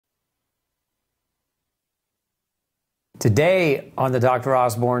Today on the Dr.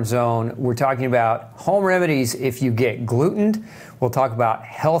 Osborne Zone, we're talking about home remedies if you get gluten. We'll talk about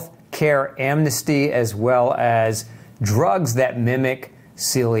health care amnesty as well as drugs that mimic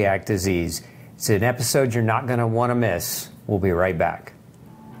celiac disease. It's an episode you're not going to want to miss. We'll be right back.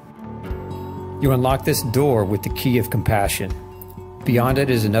 You unlock this door with the key of compassion. Beyond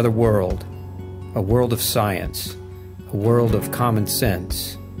it is another world, a world of science, a world of common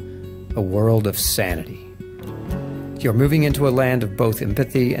sense, a world of sanity. You're moving into a land of both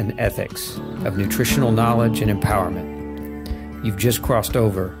empathy and ethics, of nutritional knowledge and empowerment. You've just crossed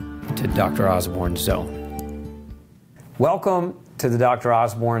over to Dr. Osborne Zone. Welcome to the Dr.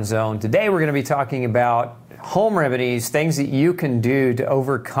 Osborne Zone. Today we're going to be talking about home remedies, things that you can do to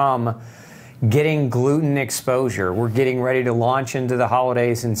overcome getting gluten exposure. We're getting ready to launch into the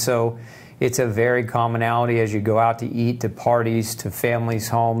holidays, and so it's a very commonality as you go out to eat, to parties, to families'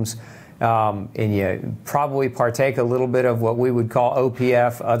 homes. And you probably partake a little bit of what we would call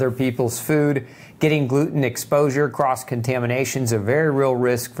OPF, other people's food. Getting gluten exposure, cross-contamination is a very real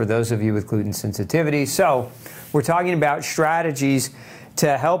risk for those of you with gluten sensitivity. So we're talking about strategies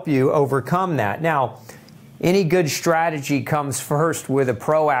to help you overcome that. Now, any good strategy comes first with a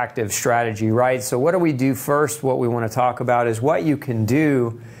proactive strategy, right? So what do we do first? What we want to talk about is what you can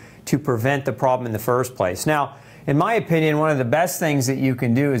do to prevent the problem in the first place. Now, in my opinion, one of the best things that you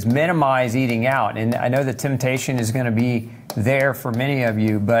can do is minimize eating out. And I know the temptation is going to be there for many of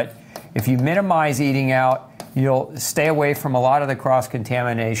you, but if you minimize eating out, you'll stay away from a lot of the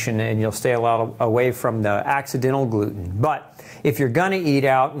cross-contamination and you'll stay away from the accidental gluten. But if you're going to eat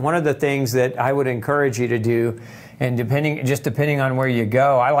out, one of the things that I would encourage you to do, and depending on where you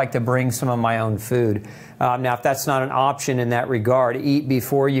go, I like to bring some of my own food. Now, if that's not an option in that regard, eat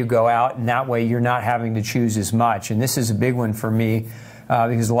before you go out, and that way you're not having to choose as much. And this is a big one for me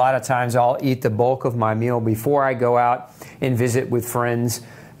because a lot of times I'll eat the bulk of my meal before I go out and visit with friends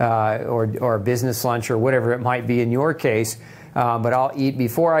or a business lunch or whatever it might be in your case. But I'll eat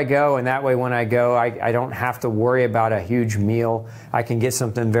before I go, and that way when I go, I don't have to worry about a huge meal. I can get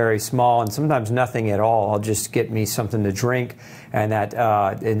something very small, and sometimes nothing at all. I'll just get me something to drink, and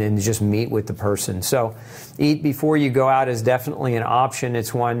then just meet with the person. So eat before you go out is definitely an option.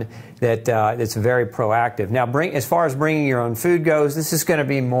 It's one that's very proactive. Now, as far as bringing your own food goes, this is going to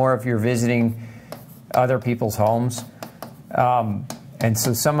be more if you're visiting other people's homes. And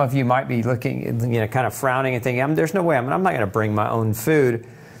so some of you might be looking, kind of frowning and thinking, there's no way, I'm not going to bring my own food.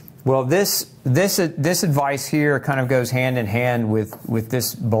 Well, this advice here kind of goes hand in hand with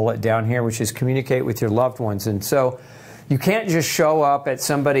this bullet down here, which is communicate with your loved ones. And so you can't just show up at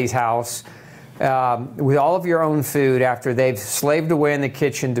somebody's house with all of your own food after they've slaved away in the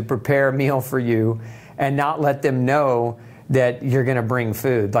kitchen to prepare a meal for you and not let them know that you're going to bring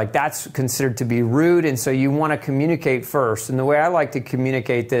food. Like, that's considered to be rude, and so you want to communicate first. And the way I like to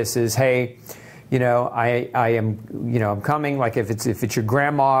communicate this is, hey, I'm coming. Like if it's your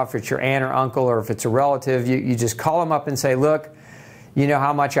grandma, if it's your aunt or uncle, or if it's a relative, you just call them up and say, look, you know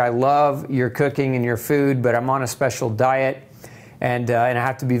how much I love your cooking and your food, but I'm on a special diet, and I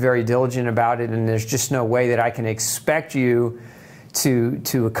have to be very diligent about it, and there's just no way that I can expect you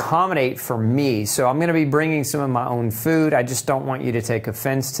to accommodate for me. So I'm going to be bringing some of my own food. I just don't want you to take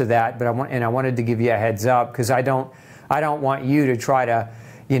offense to that, but I wanted to give you a heads up because I don't want you to try to,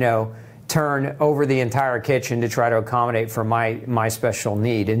 turn over the entire kitchen to try to accommodate for my special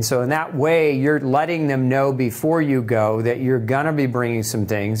need. And so in that way, you're letting them know before you go that you're going to be bringing some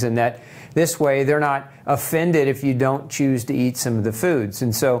things, and that this way they're not offended if you don't choose to eat some of the foods.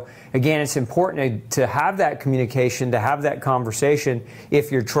 And so again, it's important to have that communication, to have that conversation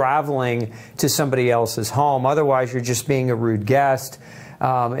if you're traveling to somebody else's home. Otherwise, you're just being a rude guest,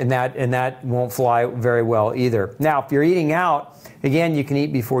 and that won't fly very well either. Now, if you're eating out, again, you can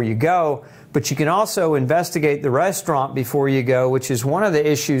eat before you go, but you can also investigate the restaurant before you go, which is one of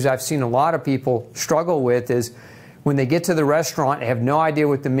the issues I've seen a lot of people struggle with. Is when they get to the restaurant, they have no idea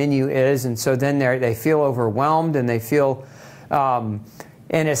what the menu is, and so then they feel overwhelmed, and they feel,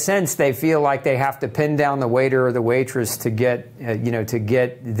 in a sense, they feel like they have to pin down the waiter or the waitress to get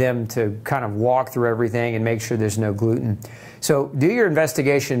them to kind of walk through everything and make sure there's no gluten. So do your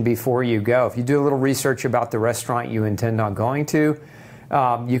investigation before you go. If you do a little research about the restaurant you intend on going to,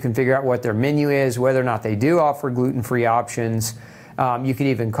 you can figure out what their menu is, whether or not they do offer gluten-free options. You can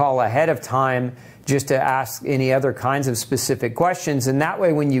even call ahead of time just to ask any other kinds of specific questions. And that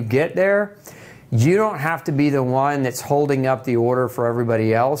way, when you get there, you don't have to be the one that's holding up the order for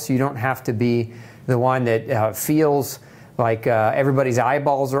everybody else. You don't have to be the one that feels like everybody's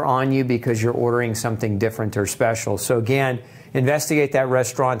eyeballs are on you because you're ordering something different or special. So again, investigate that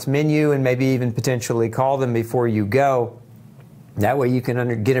restaurant's menu and maybe even potentially call them before you go. That way you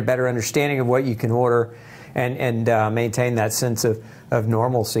can get a better understanding of what you can order and maintain that sense of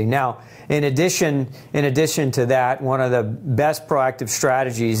normalcy. Now, in addition to that, one of the best proactive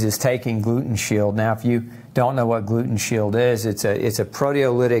strategies is taking Gluten Shield. Now, if you don't know what Gluten Shield is, it's a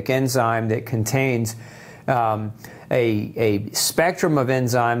proteolytic enzyme that contains a spectrum of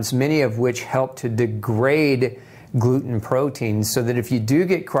enzymes, many of which help to degrade gluten proteins, so that if you do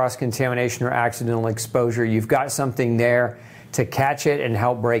get cross-contamination or accidental exposure, you've got something there to catch it and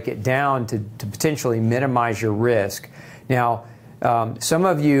help break it down to potentially minimize your risk. Now, some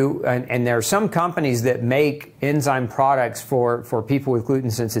of you, and there are some companies that make enzyme products for people with gluten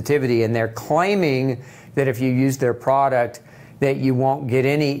sensitivity, and they're claiming that if you use their product that you won't get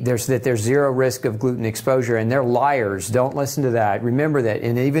there's zero risk of gluten exposure, and they're liars. Don't listen to that. Remember that.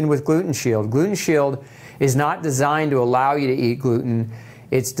 And even with Gluten Shield is not designed to allow you to eat gluten.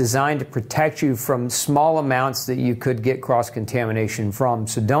 It's designed to protect you from small amounts that you could get cross-contamination from.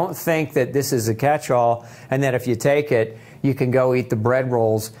 So don't think that this is a catch-all and that if you take it, you can go eat the bread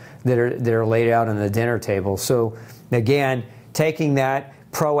rolls that are laid out on the dinner table. So again, taking that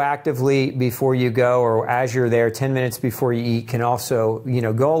proactively before you go or as you're there 10 minutes before you eat can also,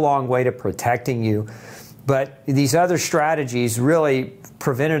 go a long way to protecting you. But these other strategies really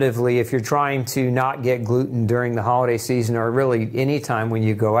preventatively, if you're trying to not get gluten during the holiday season or really any time when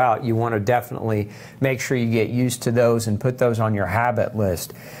you go out, you want to definitely make sure you get used to those and put those on your habit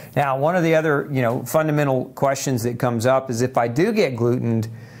list. Now, one of the other, fundamental questions that comes up is if I do get glutened,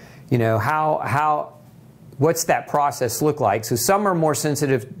 what's that process look like? So some are more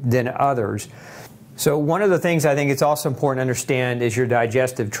sensitive than others. So one of the things I think it's also important to understand is your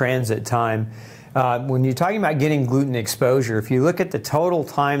digestive transit time. When you're talking about getting gluten exposure, if you look at the total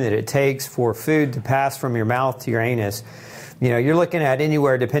time that it takes for food to pass from your mouth to your anus, you're looking at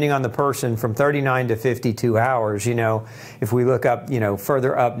anywhere, depending on the person, from 39 to 52 hours. If we look up,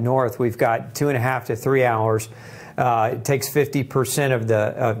 further up north, we've got 2.5 to 3 hours. It takes 50% of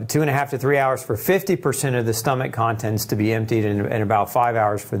the 2.5 to 3 hours for 50% of the stomach contents to be emptied, and about 5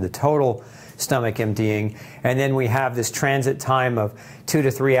 hours for the total stomach emptying. And then we have this transit time of 2 to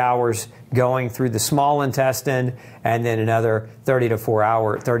 3 hours going through the small intestine, and then another 30 to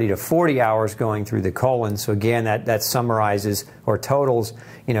 40 hours going through the colon. So again, that summarizes or totals,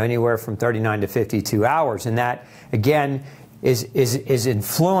 anywhere from 39 to 52 hours. And that, again, is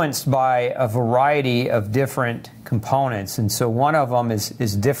influenced by a variety of different components. And so one of them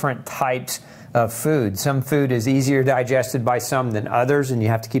is different types of food. Some food is easier digested by some than others, and you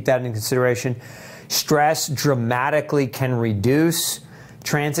have to keep that in consideration. Stress dramatically can reduce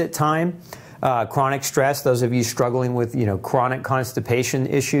transit time. Chronic stress, those of you struggling with chronic constipation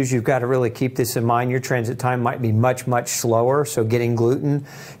issues, you've got to really keep this in mind. Your transit time might be much, much slower. So getting gluten,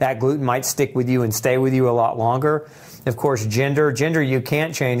 that gluten might stick with you and stay with you a lot longer. Of course, gender you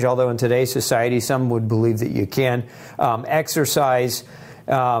can't change, although in today's society some would believe that you can. Exercise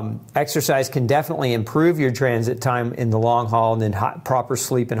can definitely improve your transit time in the long haul, and then proper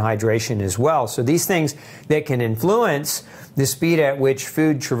sleep and hydration as well. So these things that can influence the speed at which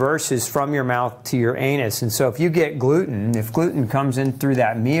food traverses from your mouth to your anus. And so if you get gluten, if gluten comes in through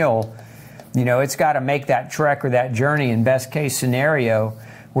that meal, it's got to make that trek or that journey. In best case scenario,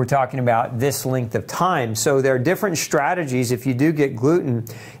 we're talking about this length of time. So there are different strategies if you do get gluten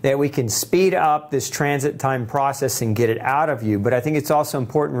that we can speed up this transit time process and get it out of you. But I think it's also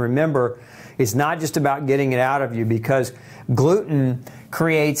important to remember it's not just about getting it out of you, because gluten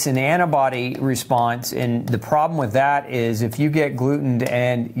creates an antibody response. And the problem with that is if you get gluten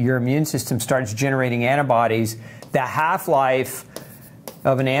and your immune system starts generating antibodies, the half-life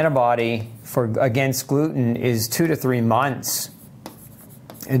of an antibody against gluten is 2 to 3 months.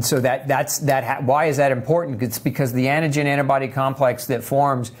 And so why is that important? It's because the antigen-antibody complex that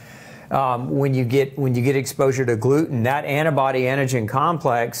forms when you get exposure to gluten, that antibody-antigen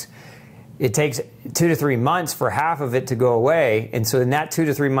complex, it takes 2 to 3 months for half of it to go away. And so in that 2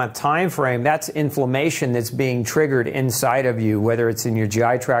 to 3 month time frame, that's inflammation that's being triggered inside of you, whether it's in your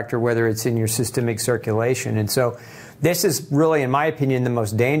GI tract or whether it's in your systemic circulation. And so this is really, in my opinion, the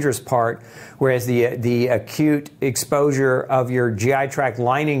most dangerous part, whereas the acute exposure of your GI tract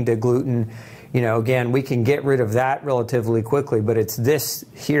lining to gluten, again, we can get rid of that relatively quickly, but it's this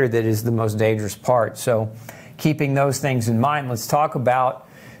here that is the most dangerous part. So keeping those things in mind, let's talk about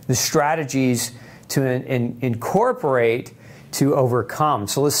the strategies to incorporate to overcome.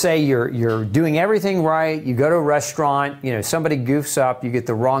 So let's say you're doing everything right, you go to a restaurant, somebody goofs up, you get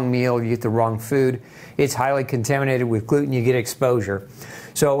the wrong meal, you get the wrong food, it's highly contaminated with gluten, you get exposure.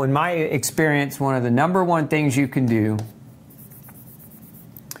 So in my experience, one of the #1 things you can do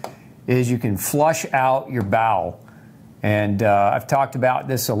is you can flush out your bowel. And I've talked about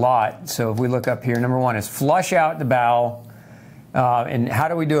this a lot. So if we look up here, number one is flush out the bowel. And how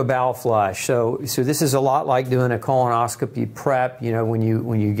do we do a bowel flush? So this is a lot like doing a colonoscopy prep. You know, when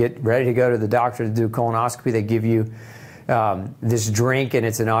you get ready to go to the doctor to do a colonoscopy, they give you this drink, and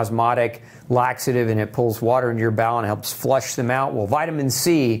it's an osmotic laxative, and it pulls water into your bowel and helps flush them out. Well, vitamin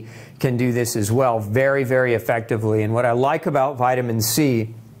C can do this as well very, very effectively. And what I like about vitamin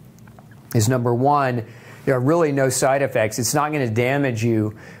C is, number one, there are really no side effects. It's not going to damage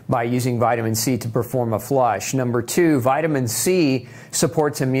you by using vitamin C to perform a flush. Number two, vitamin C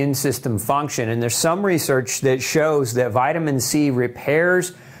supports immune system function. And there's some research that shows that vitamin C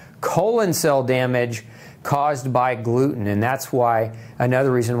repairs colon cell damage caused by gluten. And that's why,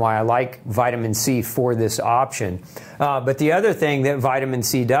 another reason why I like vitamin C for this option. But the other thing that vitamin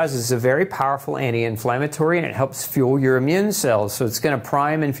C does is a very powerful anti-inflammatory, and it helps fuel your immune cells. So it's going to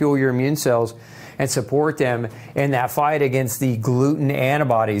prime and fuel your immune cells and support them in that fight against the gluten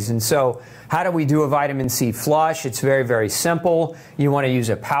antibodies. And so how do we do a vitamin C flush? It's very, very simple. You want to use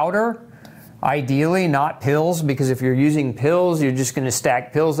a powder, ideally not pills, because if you're using pills, you're just going to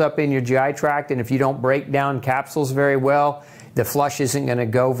stack pills up in your GI tract, and if you don't break down capsules very well, the flush isn't going to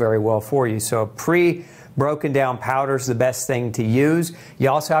go very well for you. So a pre-broken down powder is the best thing to use. You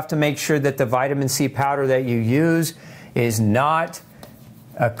also have to make sure that the vitamin C powder that you use is not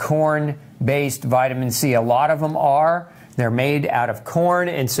a corn-based vitamin C. A lot of them are. They're made out of corn,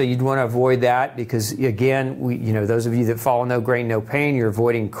 and so you'd want to avoid that because, again, those of you that follow No Grain, No Pain, you're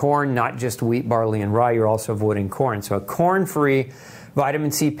avoiding corn, not just wheat, barley, and rye. You're also avoiding corn. So a corn-free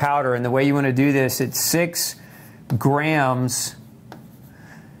vitamin C powder, and the way you want to do this, it's 6 grams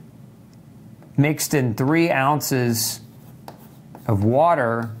mixed in 3 ounces of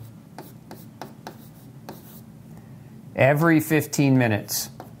water every 15 minutes.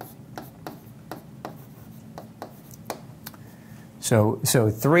 So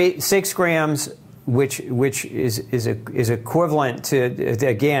 6 grams, which is equivalent to,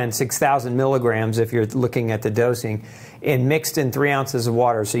 again, 6,000 milligrams if you're looking at the dosing, and mixed in 3 ounces of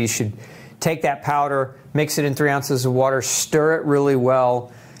water. So you should take that powder, mix it in 3 ounces of water, stir it really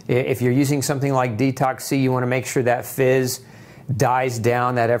well. If you're using something like Detox C, you want to make sure that fizz dies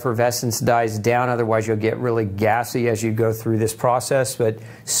down, that effervescence dies down, otherwise you'll get really gassy as you go through this process. But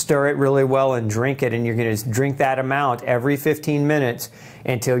stir it really well and drink it, and you're going to drink that amount every 15 minutes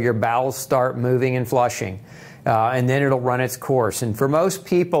until your bowels start moving and flushing. And then it'll run its course. And for most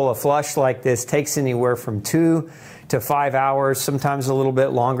people, a flush like this takes anywhere from 2 to 5 hours, sometimes a little bit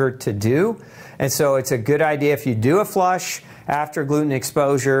longer to do. And so it's a good idea if you do a flush after gluten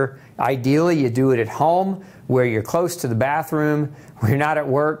exposure, ideally you do it at home where you're close to the bathroom, where you're not at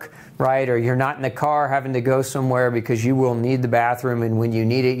work, right? Or you're not in the car having to go somewhere, because you will need the bathroom, and when you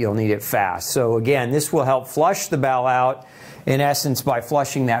need it, you'll need it fast. So again, this will help flush the bowel out. In essence, by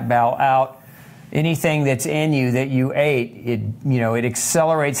flushing that bowel out, anything that's in you that you ate, it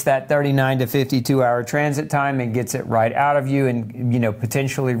accelerates that 39 to 52 hour transit time and gets it right out of you, and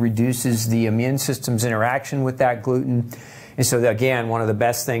potentially reduces the immune system's interaction with that gluten. And so again, one of the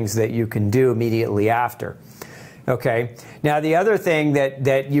best things that you can do immediately after. Okay. Now the other thing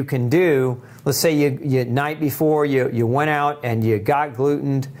that you can do, let's say you night before you went out and you got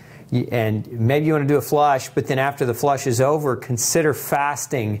gluten, and maybe you want to do a flush, but then after the flush is over, consider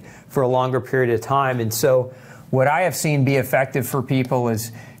fasting for a longer period of time. And so what I have seen be effective for people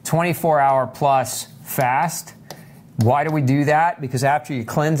is 24-hour plus fast. Why do we do that? Because after you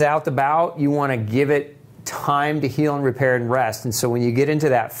cleanse out the bowel, you want to give it time to heal and repair and rest. And so when you get into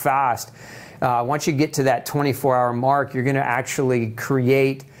that fast, once you get to that 24-hour mark, you're going to actually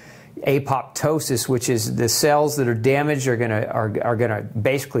create apoptosis, which is the cells that are damaged are going to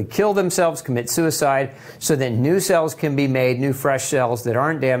basically kill themselves, commit suicide, so then new cells can be made, new fresh cells that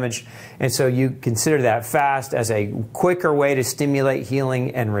aren't damaged. And so you consider that fast as a quicker way to stimulate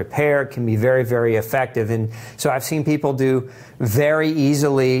healing and repair. It can be very, very effective. And so I've seen people do very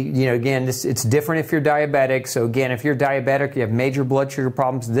easily, again, it's different if you're diabetic. So again, if you're diabetic, you have major blood sugar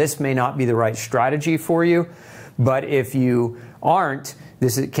problems, this may not be the right strategy for you. But if you aren't,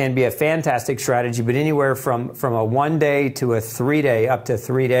 this can be a fantastic strategy, but anywhere from a 1 day to a 3 day, up to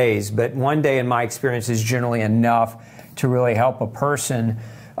 3 days. But 1 day, in my experience, is generally enough to really help a person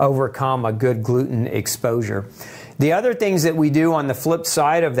overcome a good gluten exposure. The other things that we do on the flip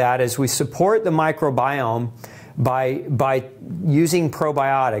side of that is we support the microbiome by using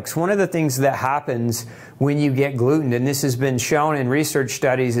probiotics. One of the things that happens when you get gluten, and this has been shown in research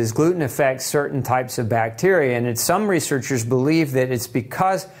studies, is gluten affects certain types of bacteria. And some researchers believe that it's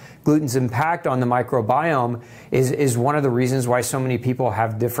because gluten's impact on the microbiome is one of the reasons why so many people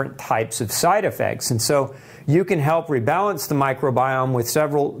have different types of side effects. And so you can help rebalance the microbiome with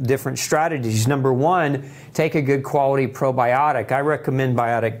several different strategies. Number one, take a good quality probiotic. I recommend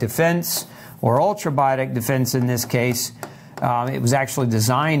Biotic Defense, or Ultrabiotic Defense in this case. It was actually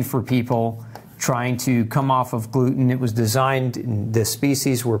designed for people trying to come off of gluten. It was designed, the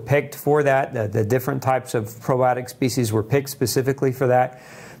species were picked for that. The different types of probiotic species were picked specifically for that.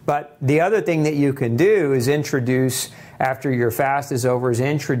 But the other thing that you can do is introduce, after your fast is over, is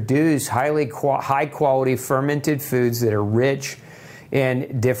introduce high quality fermented foods that are rich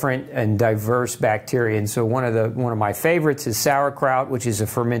in different and diverse bacteria. And so one of my favorites is sauerkraut, which is a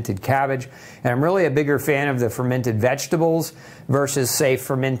fermented cabbage. And I'm really a bigger fan of the fermented vegetables versus, say,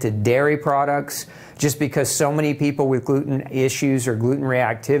 fermented dairy products, just because so many people with gluten issues or gluten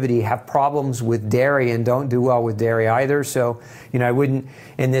reactivity have problems with dairy and don't do well with dairy either. So, I wouldn't,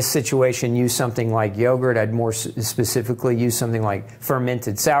 in this situation, use something like yogurt. I'd more specifically use something like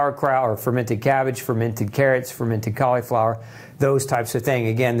fermented sauerkraut or fermented cabbage, fermented carrots, fermented cauliflower, those types of things.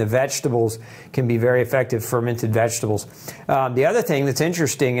 Again, the vegetables can be very effective, fermented vegetables. The other thing that's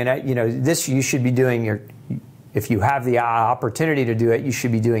interesting, and this you should be doing, if you have the opportunity to do it, you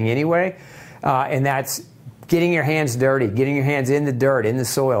should be doing anyway, and that's getting your hands dirty, getting your hands in the dirt, in the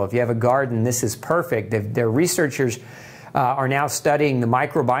soil. If you have a garden, this is perfect. The researchers are now studying the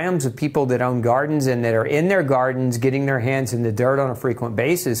microbiomes of people that own gardens and that are in their gardens getting their hands in the dirt on a frequent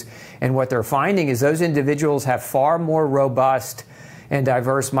basis. And what they're finding is those individuals have far more robust and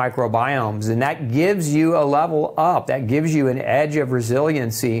diverse microbiomes. And that gives you a level up. That gives you an edge of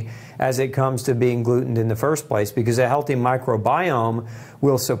resiliency as it comes to being glutened in the first place, because a healthy microbiome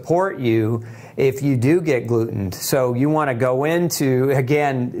will support you if you do get glutened. So you want to go into,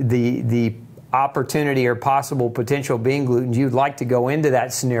 again, the opportunity or possible potential being gluten. You'd like to go into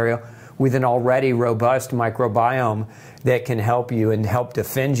that scenario with an already robust microbiome that can help you and help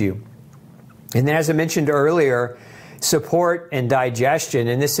defend you. And then, as I mentioned earlier, support and digestion.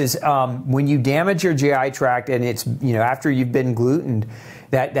 And this is when you damage your GI tract, and it's, after you've been glutened,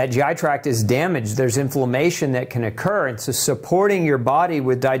 that GI tract is damaged. There's inflammation that can occur. And so supporting your body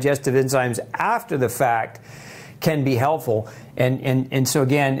with digestive enzymes after the fact can be helpful. And so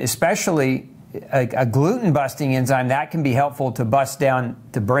again, especially a gluten busting enzyme, that can be helpful to break down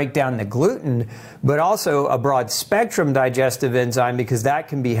the gluten, but also a broad spectrum digestive enzyme, because that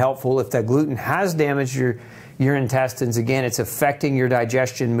can be helpful if the gluten has damaged your intestines. Again, it's affecting your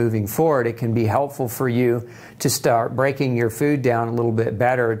digestion moving forward. It can be helpful for you to start breaking your food down a little bit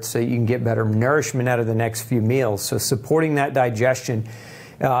better so you can get better nourishment out of the next few meals. So supporting that digestion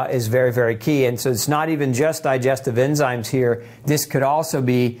is very, very key. And so it's not even just digestive enzymes here. This could also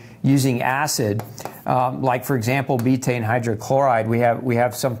be using acid, like, for example, betaine hydrochloride. We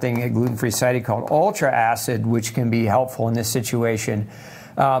have something at Gluten Free Society called ultra acid, which can be helpful in this situation.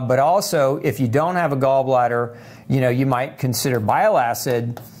 But also, if you don't have a gallbladder, you might consider bile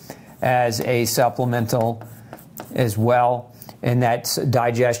acid as a supplemental as well, and that's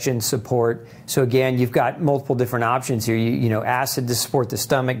digestion support. So again, you've got multiple different options here. Acid to support the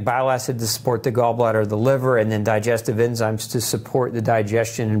stomach, bile acid to support the gallbladder, the liver, and then digestive enzymes to support the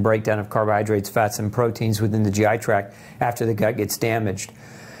digestion and breakdown of carbohydrates, fats, and proteins within the GI tract after the gut gets damaged.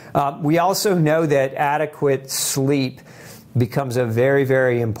 We also know that adequate sleep becomes a very,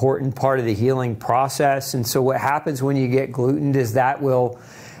 very important part of the healing process. And so what happens when you get glutened is that will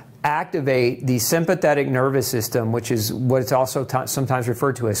activate the sympathetic nervous system, which is what it's also sometimes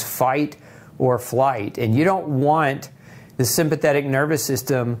referred to as fight or flight. And you don't want the sympathetic nervous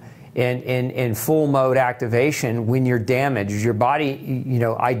system in full mode activation when you're damaged. Your body,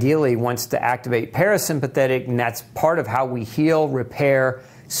 ideally wants to activate parasympathetic, and that's part of how we heal, repair,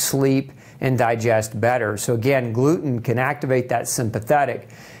 sleep, and digest better. So again, gluten can activate that sympathetic.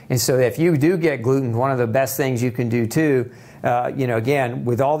 And so if you do get gluten, one of the best things you can do too, again,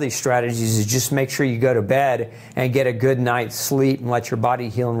 with all these strategies, is just make sure you go to bed and get a good night's sleep and let your body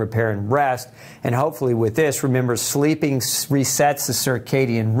heal and repair and rest. And hopefully with this, remember, sleeping resets the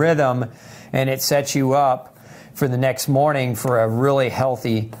circadian rhythm, and it sets you up for the next morning for a really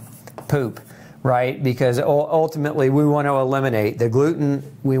healthy poop. Right? Because ultimately we want to eliminate the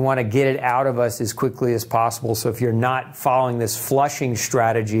gluten. We want to get it out of us as quickly as possible. So if you're not following this flushing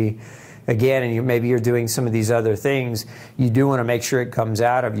strategy, again, and maybe you're doing some of these other things, you do want to make sure it comes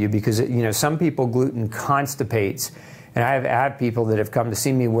out of you, because some people gluten constipates. And I have people that have come to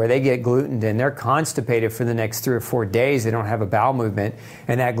see me where they get glutened and they're constipated for the next 3 or 4 days. They don't have a bowel movement,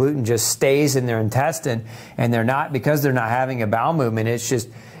 and that gluten just stays in their intestine, and because they're not having a bowel movement, it's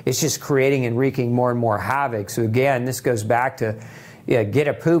just creating and wreaking more and more havoc. So again, this goes back to, get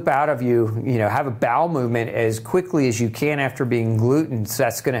a poop out of you, have a bowel movement as quickly as you can after being gluten. So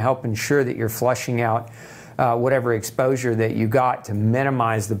that's going to help ensure that you're flushing out whatever exposure that you got to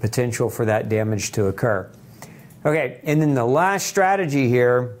minimize the potential for that damage to occur. Okay, and then the last strategy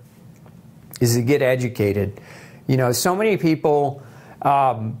here is to get educated. So many people,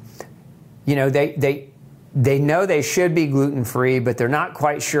 they know they should be gluten-free, but they're not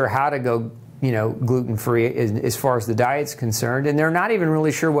quite sure how to go gluten-free as far as the diet's concerned, and they're not even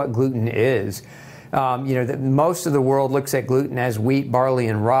really sure what gluten is. Most of the world looks at gluten as wheat, barley,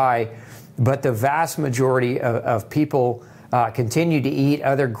 and rye, but the vast majority of people continue to eat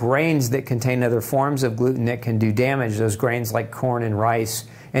other grains that contain other forms of gluten that can do damage, those grains like corn and rice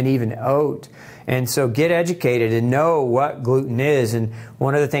and even oat. And so get educated and know what gluten is. And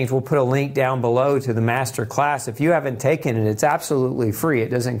one of the things, we'll put a link down below to the master class. If you haven't taken it, it's absolutely free. It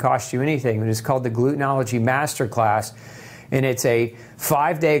doesn't cost you anything. It's called the Glutenology Master Class. And it's a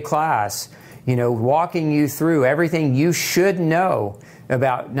 5-day class, walking you through everything you should know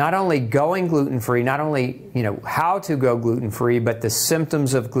about not only going gluten-free, not only, how to go gluten-free, but the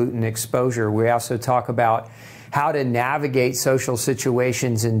symptoms of gluten exposure. We also talk about how to navigate social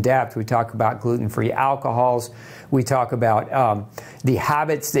situations in depth. We talk about gluten-free alcohols. We talk about the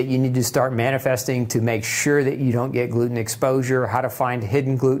habits that you need to start manifesting to make sure that you don't get gluten exposure, how to find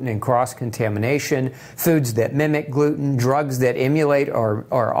hidden gluten and cross-contamination, foods that mimic gluten, drugs that emulate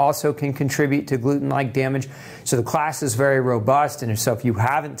or also can contribute to gluten-like damage. So the class is very robust, and so if you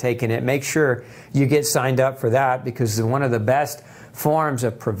haven't taken it, make sure you get signed up for that, because one of the best forms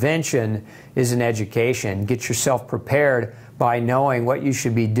of prevention is an education. Get yourself prepared by knowing what you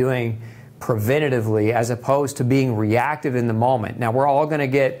should be doing preventatively as opposed to being reactive in the moment. Now, we're all going to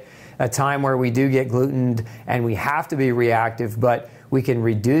get a time where we do get glutened and we have to be reactive, but we can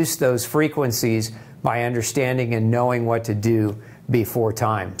reduce those frequencies by understanding and knowing what to do before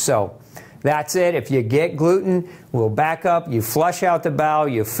time. So that's it. If you get gluten, we'll back up. You flush out the bowel,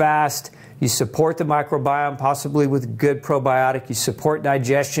 you fast, you support the microbiome, possibly with good probiotic. You support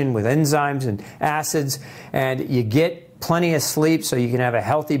digestion with enzymes and acids, and you get plenty of sleep so you can have a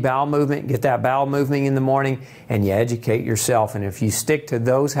healthy bowel movement, get that bowel moving in the morning, and you educate yourself. And if you stick to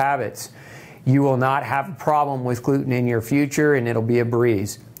those habits, you will not have a problem with gluten in your future, and it'll be a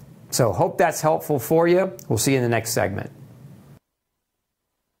breeze. So hope that's helpful for you. We'll see you in the next segment.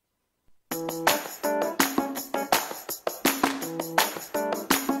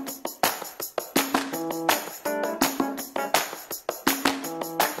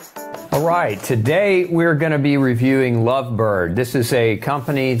 All right, today we're going to be reviewing Lovebird. This is a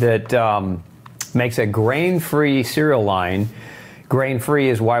company that makes a grain-free cereal line. Grain-free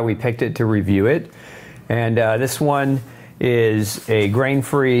is why we picked it to review it. And this one is a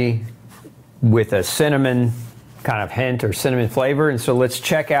grain-free with a cinnamon kind of hint or cinnamon flavor. And so let's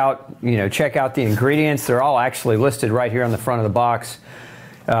check out the ingredients. They're all actually listed right here on the front of the box.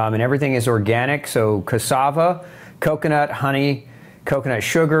 And everything is organic. So cassava, coconut, honey, coconut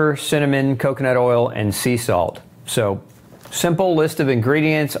sugar, cinnamon, coconut oil, and sea salt. So simple list of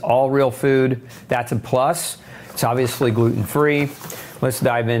ingredients, all real food. That's a plus. It's obviously gluten-free. Let's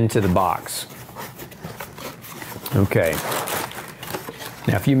dive into the box. Okay.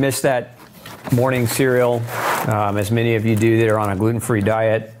 Now, if you missed that morning cereal, as many of you do that are on a gluten-free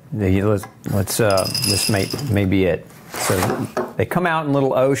diet, this may be it. So they come out in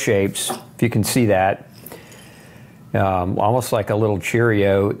little O shapes, if you can see that. Almost like a little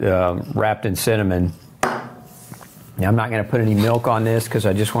Cheerio wrapped in cinnamon. Now, I'm not going to put any milk on this because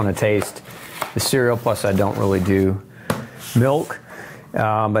I just want to taste the cereal, plus I don't really do milk.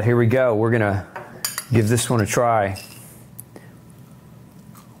 But here we go. We're going to give this one a try.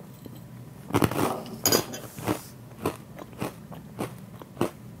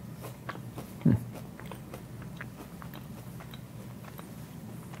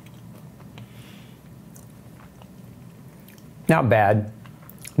 Not bad,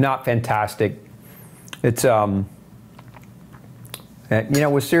 not fantastic. It's,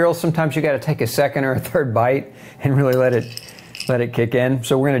 with cereal, sometimes you got to take a second or a third bite and really let it kick in.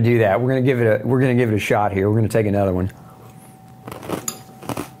 So we're going to do that. We're going to give it a shot here. We're going to take another one.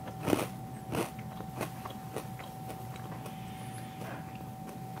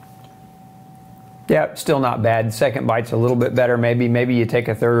 Yeah, still not bad. Second bite's a little bit better. Maybe you take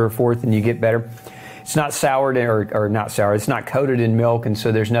a third or fourth and you get better. It's not soured or not sour. It's not coated in milk, and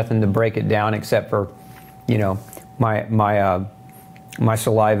so there's nothing to break it down except for, my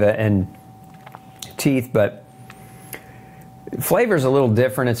saliva and teeth. But flavor's a little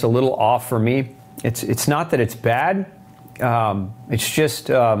different. It's a little off for me. It's not that it's bad. It's just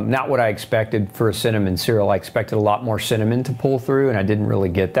not what I expected for a cinnamon cereal. I expected a lot more cinnamon to pull through, and I didn't really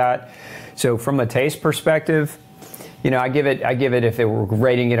get that. So from a taste perspective, you know, I give it, if it were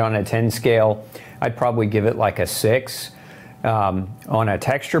rating it on a 10 scale, I'd probably give it like a 6. On a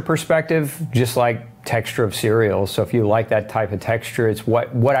texture perspective, just like texture of cereal. So if you like that type of texture, it's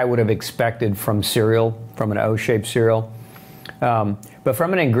what I would have expected from cereal, from an O-shaped cereal. But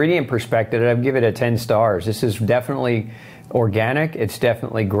from an ingredient perspective, I'd give it a 10 stars. This is definitely organic. It's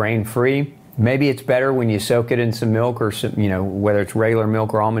definitely grain-free. Maybe it's better when you soak it in some milk, or some, you know, whether it's regular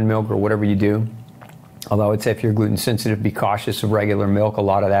milk or almond milk or whatever you do. Although I'd say if you're gluten sensitive, be cautious of regular milk. A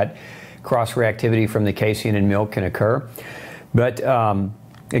lot of that cross-reactivity from the casein in milk can occur. But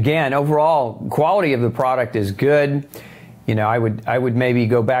again, overall, quality of the product is good. You know, I would maybe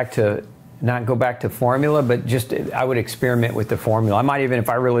go back to, not go back to formula, but just I would experiment with the formula. I might even, if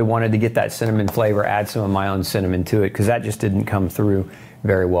I really wanted to get that cinnamon flavor, add some of my own cinnamon to it, because that just didn't come through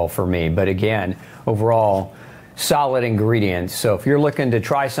very well for me. But again, overall, solid ingredients. So if you're looking to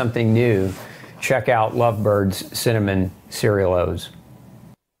try something new, check out Lovebird's Cinnamon Cereal O's.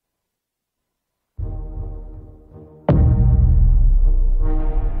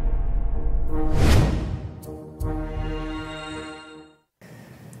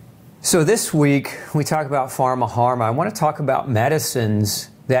 So this week, we talk about pharma harm. I want to talk about medicines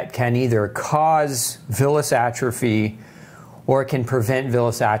that can either cause villus atrophy or it can prevent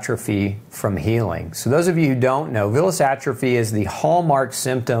villus atrophy from healing. So those of you who don't know, villus atrophy is the hallmark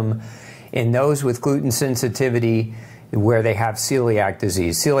symptom in those with gluten sensitivity where they have celiac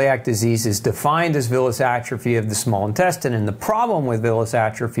disease. Celiac disease is defined as villus atrophy of the small intestine, and the problem with villus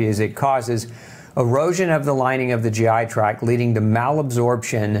atrophy is it causes erosion of the lining of the GI tract, leading to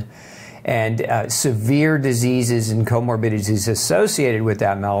malabsorption and severe diseases and comorbidities associated with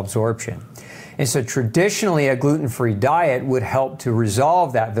that malabsorption. And so traditionally, a gluten-free diet would help to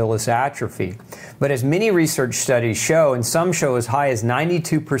resolve that villus atrophy. But as many research studies show, and some show as high as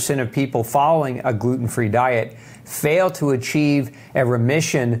 92% of people following a gluten-free diet fail to achieve a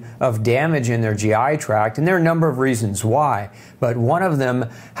remission of damage in their GI tract. And there are a number of reasons why, but one of them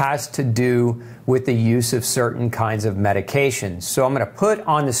has to do with the use of certain kinds of medications. So I'm going to put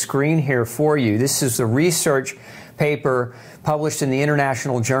on the screen here for you. This is a research paper published in the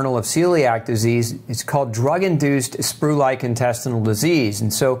International Journal of Celiac Disease. It's called Drug-Induced Sprue-like Intestinal Disease.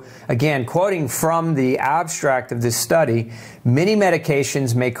 And so, again, quoting from the abstract of this study, many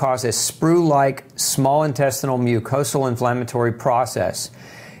medications may cause a sprue-like small intestinal mucosal inflammatory process.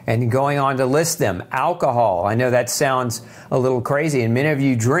 And going on to list them, alcohol. I know that sounds a little crazy, and many of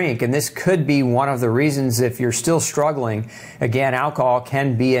you drink, and this could be one of the reasons if you're still struggling. Again, alcohol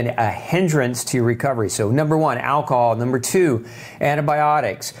can be a hindrance to your recovery. So number one, alcohol. Number two,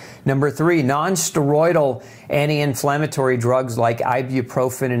 antibiotics. Number three, non-steroidal anti-inflammatory drugs like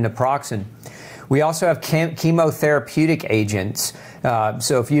ibuprofen and naproxen. We also have chemotherapeutic agents.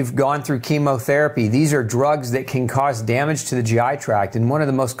 So if you've gone through chemotherapy, these are drugs that can cause damage to the GI tract. And one of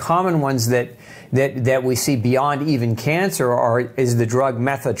the most common ones that we see beyond even cancer is the drug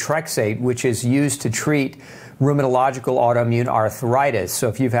methotrexate, which is used to treat rheumatological autoimmune arthritis. So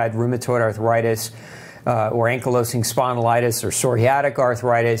if you've had rheumatoid arthritis, or ankylosing spondylitis or psoriatic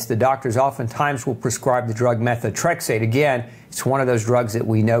arthritis, the doctors oftentimes will prescribe the drug methotrexate. Again, it's one of those drugs that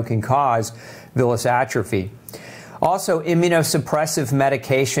we know can cause villus atrophy. Also, immunosuppressive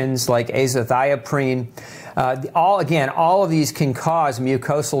medications like azathioprine. All of these can cause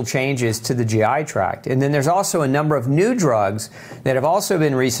mucosal changes to the GI tract. And then there's also a number of new drugs that have also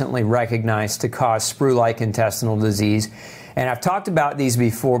been recently recognized to cause sprue-like intestinal disease. And I've talked about these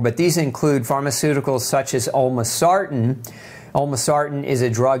before, but these include pharmaceuticals such as olmesartan. Olmesartan is a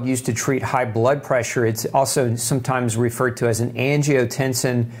drug used to treat high blood pressure. It's also sometimes referred to as an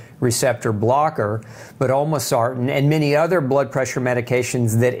angiotensin receptor blocker. But olmesartan and many other blood pressure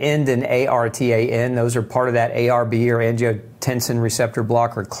medications that end in ARTAN, those are part of that ARB or angiotensin receptor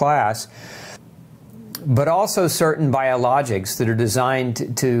blocker class. But also certain biologics that are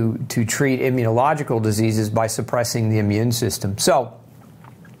designed to treat immunological diseases by suppressing the immune system. So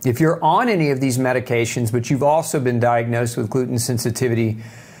if you're on any of these medications, but you've also been diagnosed with gluten sensitivity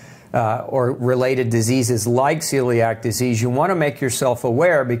or related diseases like celiac disease, you want to make yourself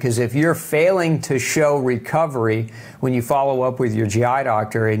aware, because if you're failing to show recovery when you follow up with your GI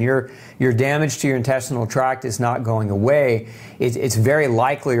doctor and your damage to your intestinal tract is not going away, it's very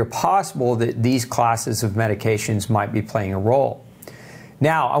likely or possible that these classes of medications might be playing a role.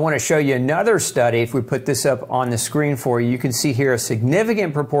 Now, I want to show you another study. If we put this up on the screen for you, you can see here a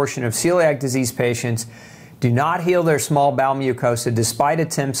significant proportion of celiac disease patients do not heal their small bowel mucosa despite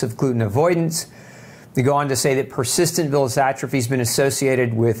attempts of gluten avoidance. They go on to say that persistent villus atrophy has been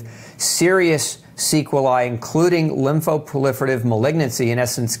associated with serious sequelae, including lymphoproliferative malignancy, in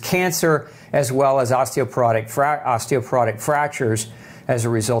essence cancer, as well as osteoporotic fractures as a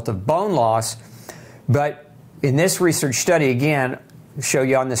result of bone loss. But in this research study, again, I'll show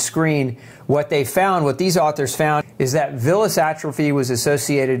you on the screen, what these authors found is that villus atrophy was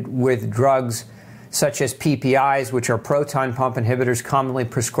associated with drugs such as PPIs, which are proton pump inhibitors commonly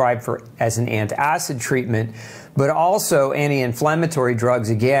prescribed as an antacid treatment, but also anti-inflammatory drugs,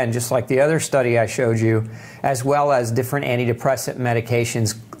 again, just like the other study I showed you, as well as different antidepressant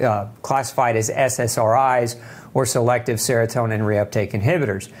medications classified as SSRIs, or selective serotonin reuptake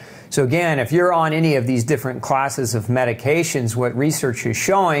inhibitors. So again, if you're on any of these different classes of medications, what research is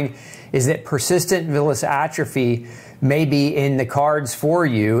showing is that persistent villus atrophy may be in the cards for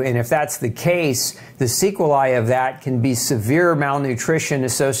you, and if that's the case, the sequelae of that can be severe malnutrition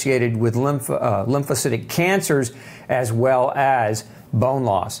associated with lymphocytic cancers as well as bone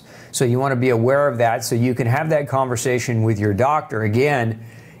loss. So you want to be aware of that so you can have that conversation with your doctor. Again,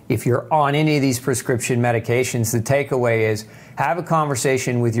 if you're on any of these prescription medications, the takeaway is have a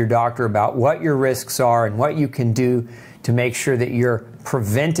conversation with your doctor about what your risks are and what you can do to make sure that you're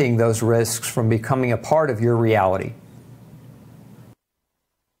preventing those risks from becoming a part of your reality.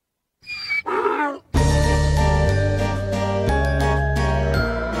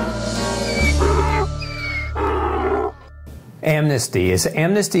 Amnesty. Is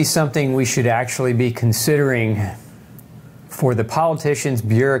amnesty something we should actually be considering for the politicians,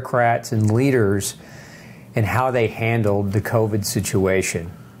 bureaucrats, and leaders and how they handled the COVID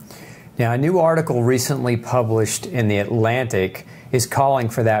situation? Now, a new article recently published in The Atlantic is calling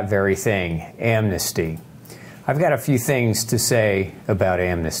for that very thing, amnesty. I've got a few things to say about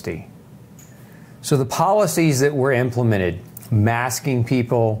amnesty. So the policies that were implemented, masking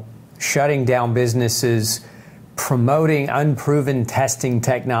people, shutting down businesses, promoting unproven testing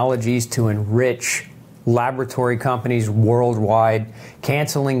technologies to enrich laboratory companies worldwide,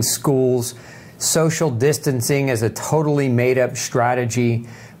 canceling schools, social distancing as a totally made-up strategy,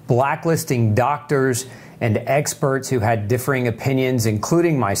 blacklisting doctors and experts who had differing opinions,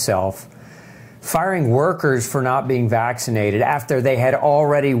 including myself, firing workers for not being vaccinated after they had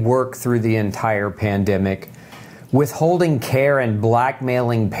already worked through the entire pandemic, withholding care and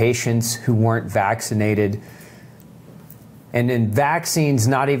blackmailing patients who weren't vaccinated, and in vaccines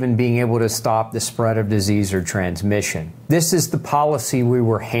not even being able to stop the spread of disease or transmission. This is the policy we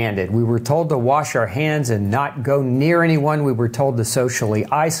were handed. We were told to wash our hands and not go near anyone. We were told to socially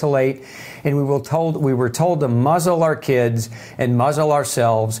isolate, and we were told to muzzle our kids and muzzle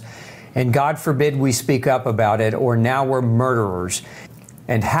ourselves, and God forbid we speak up about it, or now we're murderers.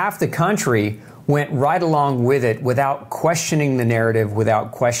 And half the country went right along with it without questioning the narrative,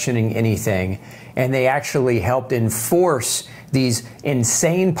 without questioning anything. And they actually helped enforce these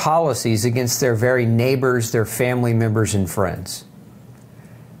insane policies against their very neighbors, their family members, and friends.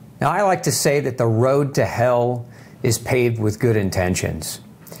 Now, I like to say that the road to hell is paved with good intentions.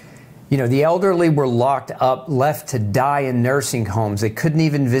 You know, the elderly were locked up, left to die in nursing homes. They couldn't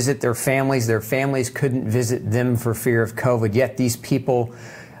even visit their families. Their families couldn't visit them for fear of COVID. Yet these people,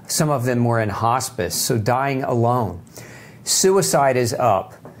 some of them were in hospice, so dying alone. Suicide is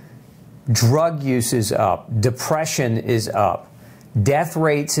up. Drug use is up. Depression is up. Death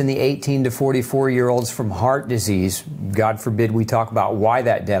rates in the 18 to 44-year-olds from heart disease, God forbid we talk about why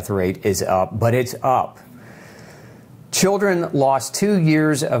that death rate is up, but it's up. Children lost 2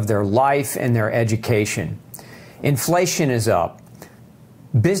 years of their life and their education. Inflation is up.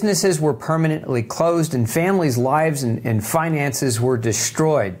 Businesses were permanently closed and families' lives and finances were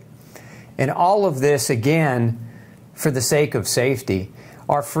destroyed. And all of this, again, for the sake of safety.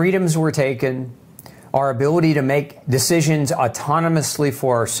 Our freedoms were taken. Our ability to make decisions autonomously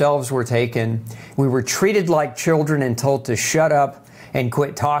for ourselves were taken. We were treated like children and told to shut up and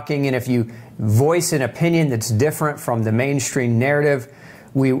quit talking. And if you voice an opinion that's different from the mainstream narrative,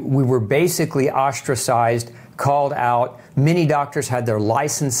 we were basically ostracized, called out. Many doctors had their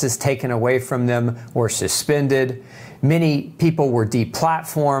licenses taken away from them or suspended. Many people were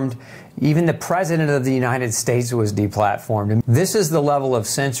deplatformed. Even the President of the United States was deplatformed. And this is the level of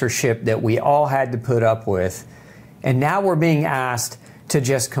censorship that we all had to put up with. And now we're being asked to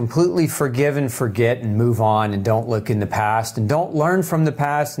just completely forgive and forget and move on and don't look in the past and don't learn from the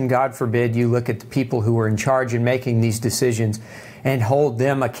past. And God forbid you look at the people who were in charge in making these decisions and hold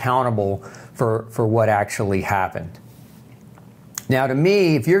them accountable for what actually happened. Now, to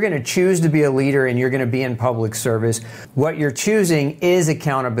me, if you're going to choose to be a leader and you're going to be in public service, what you're choosing is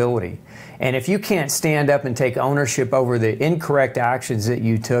accountability. And if you can't stand up and take ownership over the incorrect actions that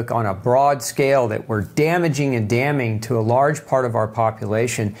you took on a broad scale that were damaging and damning to a large part of our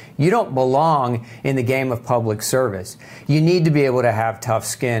population, you don't belong in the game of public service. You need to be able to have tough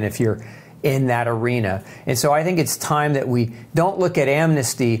skin if you're in that arena. And so I think it's time that we don't look at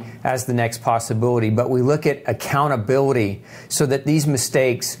amnesty as the next possibility, but we look at accountability so that these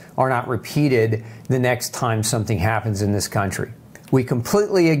mistakes are not repeated the next time something happens in this country. We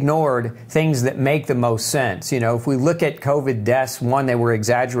completely ignored things that make the most sense. You know, if we look at COVID deaths, one, they were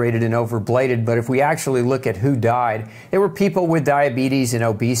exaggerated and overblated, but if we actually look at who died, there were people with diabetes and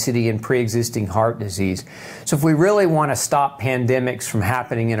obesity and pre-existing heart disease. So if we really want to stop pandemics from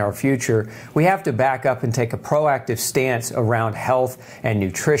happening in our future, we have to back up and take a proactive stance around health and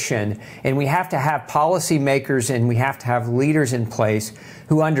nutrition, and we have to have policymakers and we have to have leaders in place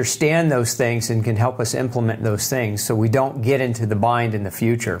who understand those things and can help us implement those things so we don't get into the bind in the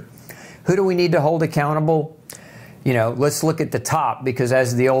future. Who do we need to hold accountable? You know, let's look at the top, because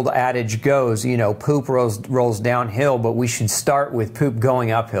as the old adage goes, you know, poop rolls downhill, but we should start with poop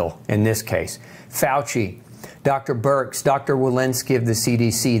going uphill in this case. Fauci, Dr. Birx, Dr. Walensky of the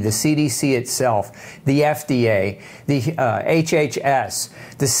CDC itself, the FDA, the HHS,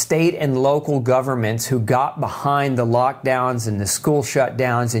 the state and local governments who got behind the lockdowns and the school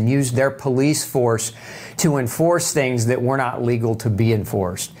shutdowns and used their police force to enforce things that were not legal to be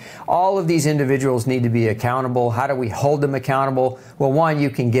enforced. All of these individuals need to be accountable. How do we hold them accountable? Well, one,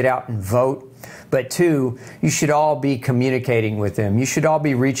 you can get out and vote. But two, you should all be communicating with them. You should all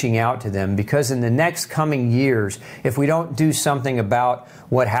be reaching out to them, because in the next coming years, if we don't do something about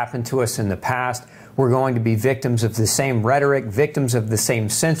what happened to us in the past, we're going to be victims of the same rhetoric, victims of the same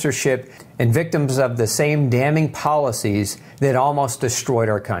censorship, and victims of the same damning policies that almost destroyed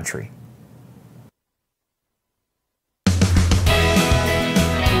our country.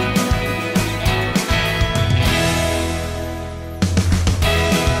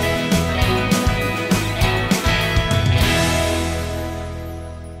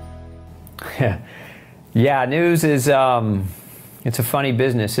 Yeah, news is it's a funny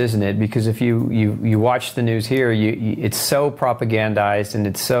business, isn't it? Because if you watch the news here, it's so propagandized, and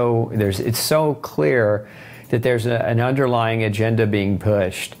it's so clear that there's an underlying agenda being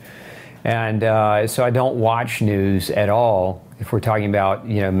pushed. And so I don't watch news at all. If we're talking about,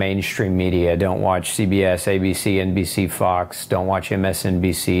 you know, mainstream media, don't watch CBS, ABC, NBC, Fox, don't watch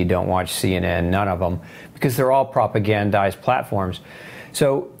MSNBC, don't watch CNN, none of them, because they're all propagandized platforms.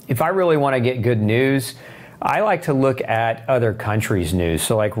 So if I really want to get good news, I like to look at other countries' news.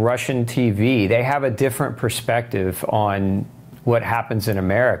 So like Russian TV, they have a different perspective on what happens in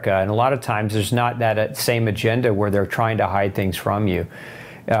America. And a lot of times there's not that same agenda where they're trying to hide things from you.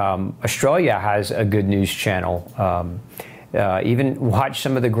 Australia has a good news channel. Even watch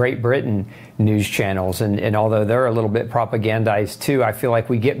some of the Great Britain news channels. And although they're a little bit propagandized too, I feel like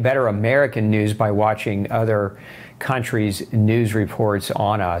we get better American news by watching other countries' news reports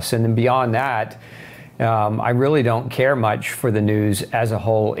on us. And then beyond that, I really don't care much for the news as a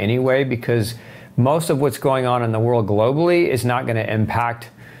whole anyway, because most of what's going on in the world globally is not going to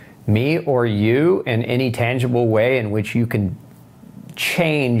impact me or you in any tangible way in which you can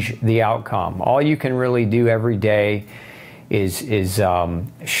change the outcome. All you can really do every day is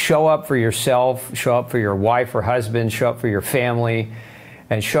show up for yourself, show up for your wife or husband, show up for your family,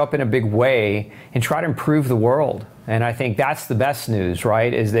 and show up in a big way and try to improve the world. And I think that's the best news,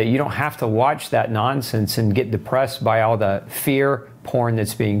 right? Is that you don't have to watch that nonsense and get depressed by all the fear porn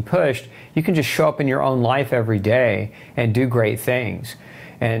that's being pushed. You can just show up in your own life every day and do great things.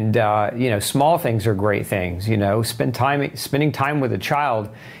 And, you know, small things are great things. You know, spending time with a child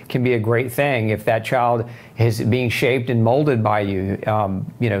can be a great thing if that child is being shaped and molded by you.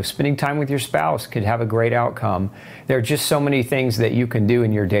 You know, spending time with your spouse could have a great outcome. There are just so many things that you can do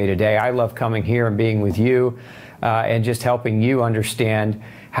in your day-to-day. I love coming here and being with you and just helping you understand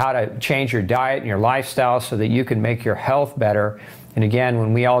how to change your diet and your lifestyle so that you can make your health better. And again,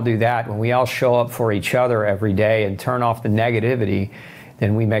 when we all do that, when we all show up for each other every day and turn off the negativity,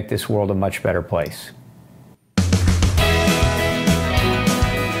 then we make this world a much better place.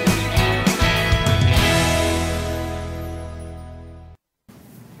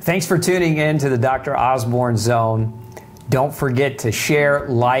 Thanks for tuning in to the Dr. Osborne Zone. Don't forget to share,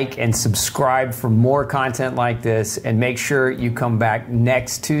 like, and subscribe for more content like this. And make sure you come back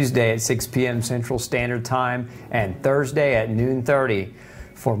next Tuesday at 6 p.m. Central Standard Time and Thursday at noon 30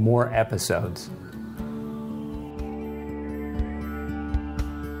 for more episodes.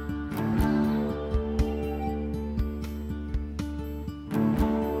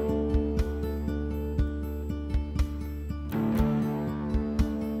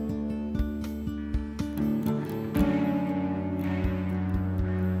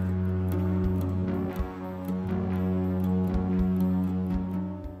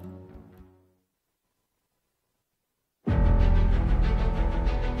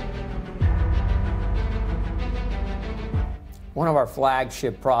 One of our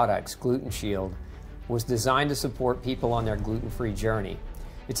flagship products, Gluten Shield, was designed to support people on their gluten-free journey.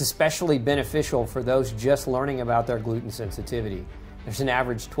 It's especially beneficial for those just learning about their gluten sensitivity. There's an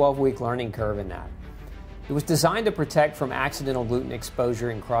average 12-week learning curve in that. It was designed to protect from accidental gluten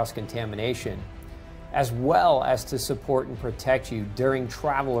exposure and cross-contamination, as well as to support and protect you during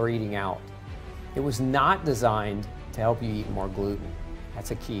travel or eating out. It was not designed to help you eat more gluten.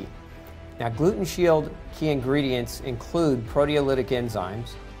 That's a key. Now, Gluten Shield key ingredients include proteolytic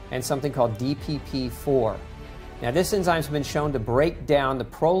enzymes and something called DPP4. Now, this enzyme has been shown to break down the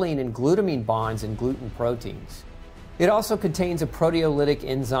proline and glutamine bonds in gluten proteins. It also contains a proteolytic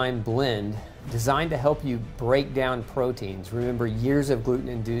enzyme blend designed to help you break down proteins. Remember, years of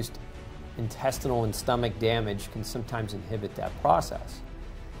gluten-induced intestinal and stomach damage can sometimes inhibit that process.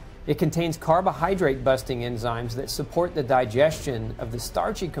 It contains carbohydrate-busting enzymes that support the digestion of the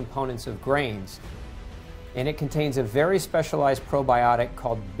starchy components of grains. And it contains a very specialized probiotic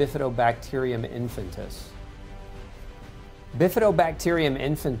called Bifidobacterium infantis. Bifidobacterium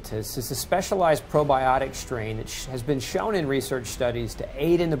infantis is a specialized probiotic strain that has been shown in research studies to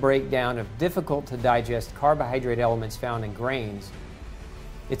aid in the breakdown of difficult-to-digest carbohydrate elements found in grains.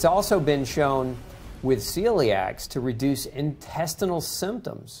 It's also been shown with celiacs to reduce intestinal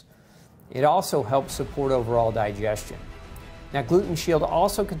symptoms. It also helps support overall digestion. Now, Gluten Shield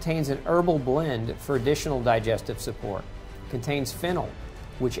also contains an herbal blend for additional digestive support. It contains fennel,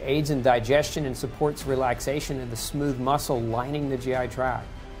 which aids in digestion and supports relaxation of the smooth muscle lining the GI tract.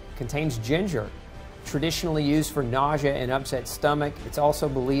 It contains ginger, traditionally used for nausea and upset stomach. It's also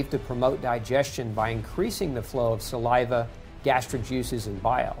believed to promote digestion by increasing the flow of saliva, gastric juices, and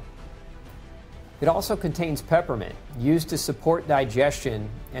bile. It also contains peppermint, used to support digestion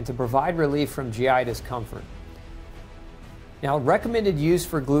and to provide relief from GI discomfort. Now, recommended use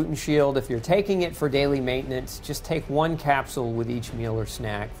for Gluten Shield, if you're taking it for daily maintenance, just take 1 capsule with each meal or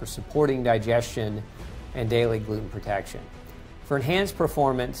snack for supporting digestion and daily gluten protection. For enhanced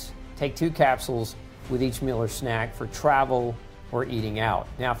performance, take 2 capsules with each meal or snack for travel or eating out.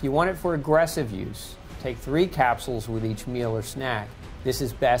 Now, if you want it for aggressive use, take 3 capsules with each meal or snack. This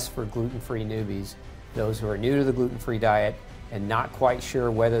is best for gluten-free newbies, those who are new to the gluten-free diet and not quite sure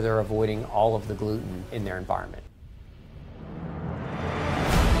whether they're avoiding all of the gluten in their environment.